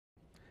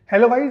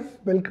Hello guys,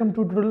 welcome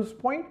to Tutorials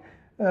Point.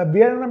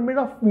 We are in the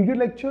middle of video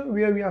lecture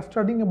where we are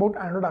studying about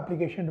Android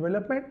application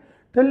development.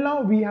 Till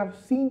now we have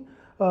seen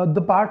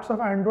the parts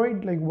of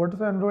Android, like what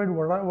is Android,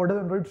 what is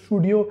Android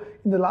Studio.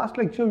 In the last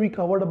lecture we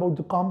covered about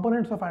the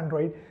components of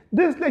Android.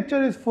 This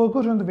lecture is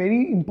focused on the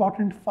very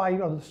important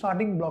file or the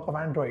starting block of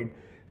Android.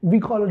 We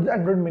call it the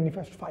Android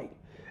manifest file.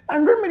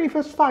 Android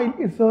manifest file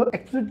is the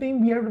explicit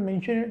name. We have to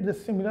mention it the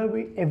similar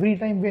way every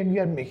time when we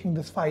are making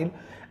this file,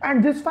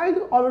 and this file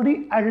is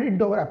already added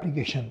into our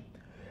application.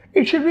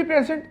 It should be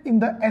present in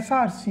the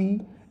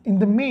src in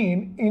the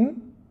main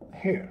in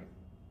here.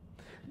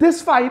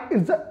 This file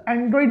is the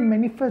Android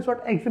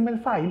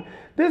manifest.xml file.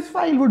 This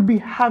file would be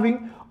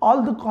having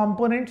all the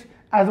components,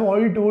 as I've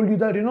already told you,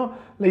 that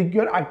like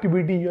your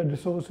activity, your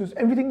resources,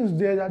 everything is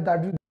there.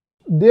 That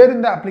there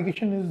in the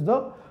application is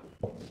the.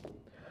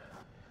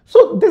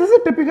 So this is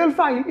a typical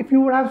file. If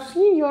you would have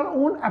seen your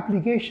own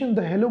application,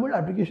 the Hello World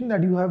application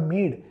that you have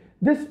made,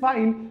 this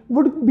file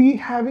would be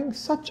having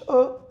such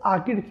a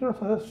architecture or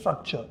such a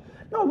structure.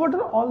 Now what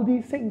are all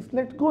these things?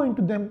 Let's go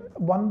into them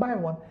one by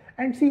one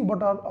and see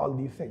what are all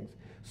these things.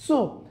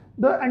 So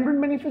the Android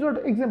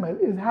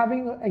manifest.xml is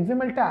having an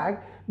XML tag,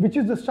 which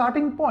is the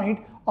starting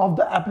point of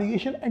the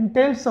application and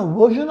tells the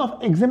version of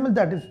XML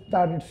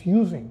that it's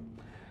using.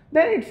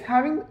 Then it's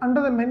having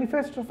under the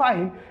manifest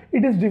file,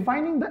 it is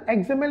defining the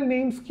XML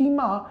name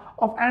schema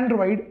of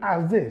Android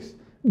as this.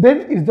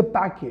 Then is the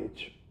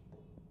package.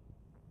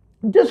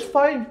 Just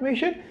for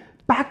information,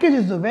 package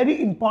is a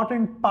very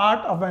important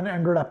part of an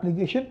Android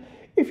application.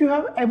 If you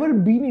have ever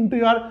been into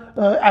your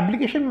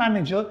application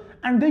manager,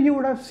 and then you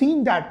would have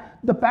seen that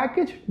the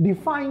package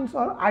defines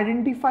or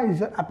identifies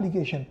your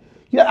application.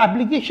 Your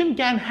application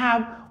can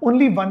have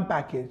only one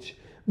package.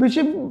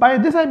 By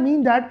this I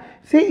mean that,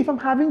 say if I'm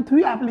having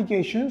 3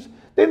 applications,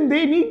 then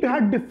they need to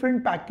have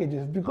different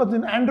packages, because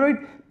in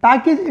Android,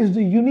 package is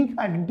the unique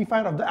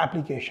identifier of the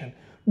application.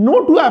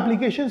 No 2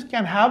 applications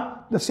can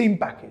have the same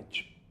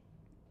package.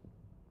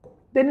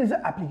 Then is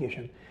the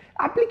application.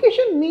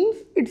 Application means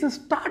it's a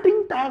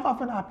starting tag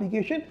of an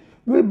application.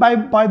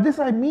 By this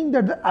I mean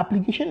that the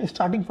application is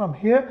starting from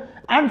here,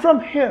 and from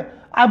here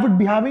I would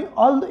be having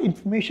all the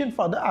information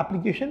for the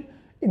application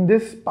in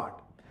this part.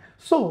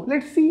 So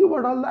let's see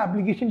what all the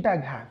application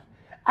tag has.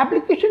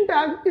 Application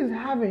tag is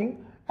having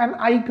an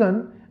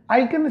icon.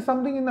 Icon is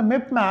something in the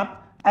mipmap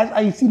as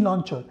IC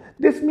launcher.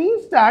 This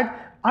means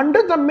that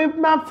under the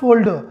mipmap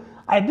folder,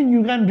 I think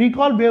you can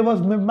recall where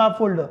was mipmap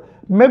folder.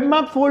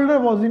 Mipmap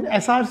folder was in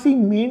src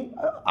main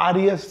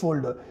res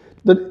folder.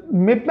 The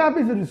mipmap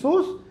is a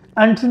resource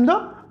and it's in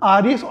the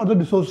res or the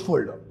resource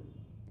folder.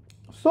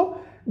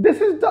 So this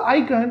is the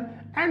icon,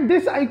 and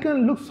this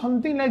icon looks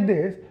something like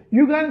this.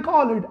 You can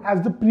call it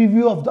as the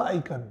preview of the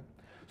icon.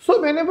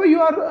 So whenever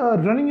you are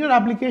running your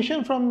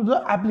application from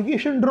the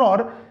application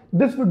drawer,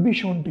 this would be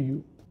shown to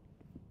you.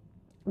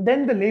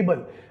 Then the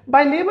label.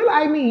 By label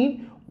I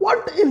mean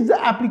what is the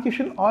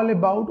application all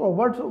about, or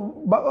what's the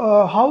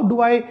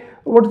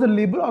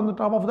label on the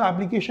top of the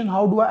application,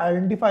 how do I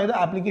identify the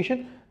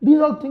application. These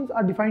all things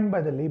are defined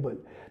by the label.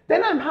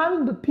 Then I'm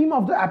having the theme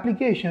of the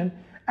application,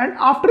 and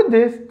after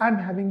this I'm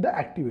having the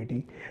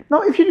activity.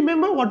 Now if you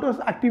remember, what was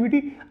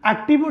activity?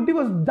 Activity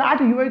was that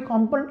UI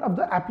component of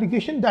the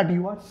application that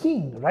you are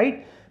seeing,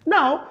 right?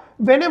 Now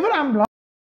whenever I'm